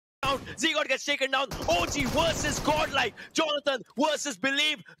round. Zigot gets taken down. OG versus Godlike. Jonathan versus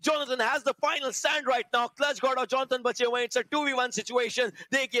Believe. Jonathan has the final stand right now. Clutch God और Jonathan बचे हुए. It's a 2v1 situation.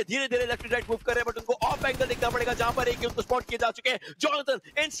 देखिए धीरे-धीरे left right move कर रहे हैं, but उनको of angle देखना पड़ेगा जहां पर एक उनको स्पॉट किए जा चुके हैं. Jonathan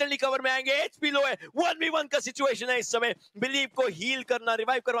इंस्टेंटली कवर में आएंगे. HP लो है. 1v1 का सिचुएशन है इस समय. Believe को हील करना,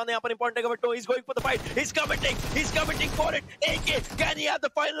 रिवाइव करवाना यहाँ पर इंपॉर्टेंट है, but no, he's going for the fight. He's committing for it. AK, can he have the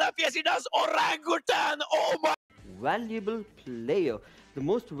final lap? Yes, he does. Orangutan. Oh my. Valuable player. The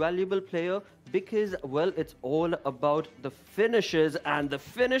most valuable player because, well, it's all about the finishes, and the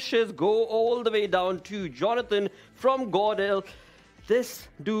finishes go all the way down to Jonathan from Gordel. This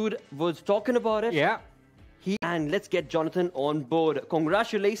dude was talking about it. Yeah. And let's get Jonathan on board.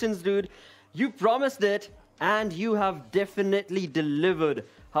 Congratulations, dude. You promised it, and you have definitely delivered.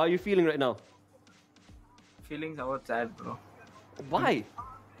 How are you feeling right now? Feeling somewhat sad, bro. Why?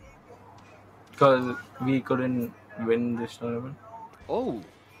 Because we couldn't win this tournament. Oh,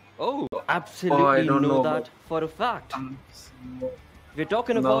 absolutely I don't know that for a fact. I'm We're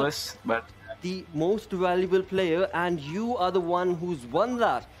talking nervous, but the most valuable player, and you are the one who's won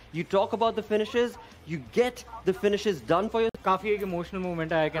that. You talk about the finishes, you get the finishes done for you. काफी एक emotional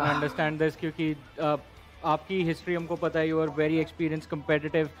moment है. I can understand this क्योंकि आपकी history हमको पता है. You are very experienced,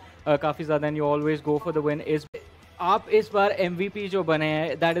 competitive, काफी ज़्यादा, and you always go for the win. आप इस बार MVP जो बने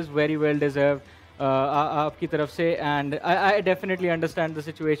हैं, that is very well deserved आपकी तरफ से, and I definitely understand the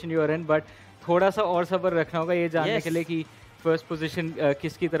situation you are in, but थोड़ा सा और सब्र रखना होगा ये जानने के लिए कि फर्स्ट पोजीशन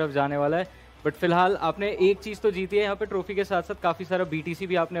किसकी तरफ जाने वाला है. बट फिलहाल आपने एक चीज़ तो जीती है यहाँ पे ट्रॉफी के साथ साथ, काफ़ी सारा BTC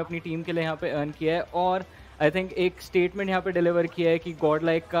भी आपने अपनी टीम के लिए यहाँ पे अर्न किया है, और आई थिंक एक स्टेटमेंट यहाँ पे डिलीवर किया है कि गॉड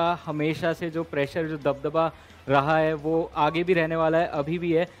लाइक का हमेशा से जो प्रेशर, जो दबदबा रहा है, वो आगे भी रहने वाला है, अभी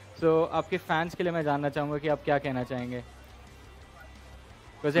भी है. सो आपके फैंस के लिए मैं जानना चाहूँगा कि आप क्या कहना चाहेंगे?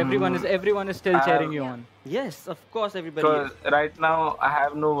 Because everyone is still cheering you on. Yes, of course, everybody. because right now I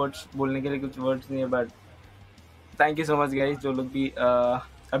have no words. बोलने के लिए कुछ words नहीं है, but thank you so much guys जो लोग भी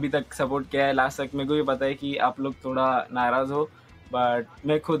अभी तक सपोर्ट किया है लास्ट तक. मेरे को भी पता है कि आप लोग थोड़ा नाराज हो, बट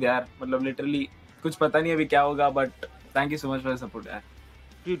मैं खुद यार मतलब लिटरली कुछ पता नहीं अभी क्या होगा, but thank you so much for support यार.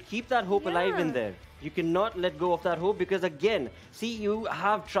 Dude, keep that hope alive in there. You cannot let go of that hope because, again, see, you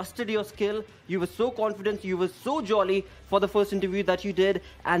have trusted your skill. You were so confident. You were so jolly for the first interview that you did.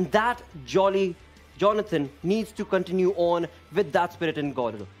 And that jolly Jonathan needs to continue on with that spirit in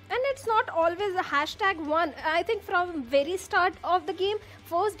Gordel. And it's not always a #1. I think from very start of the game,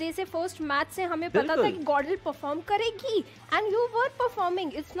 first day से first match से हमें पता था कि Gordel perform करेगी, and you were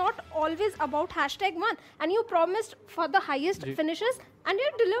performing. It's not always about #1, and you promised for the highest finishes, and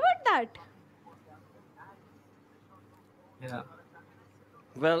you delivered that. Yeah.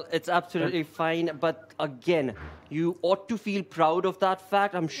 Well, it's absolutely fine, but again, you ought to feel proud of that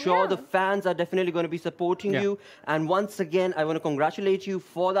fact. I'm sure the fans are definitely going to be supporting you. And once again, I want to congratulate you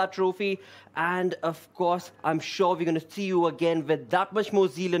for that trophy. And of course, I'm sure we're going to see you again with that much more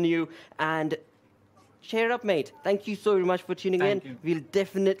zeal in you. And cheer up, mate. Thank you so much for tuning in. We'll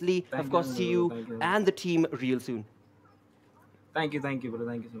definitely, of course, see you and the team real soon. Thank you, bro.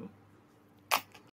 Thank you so much.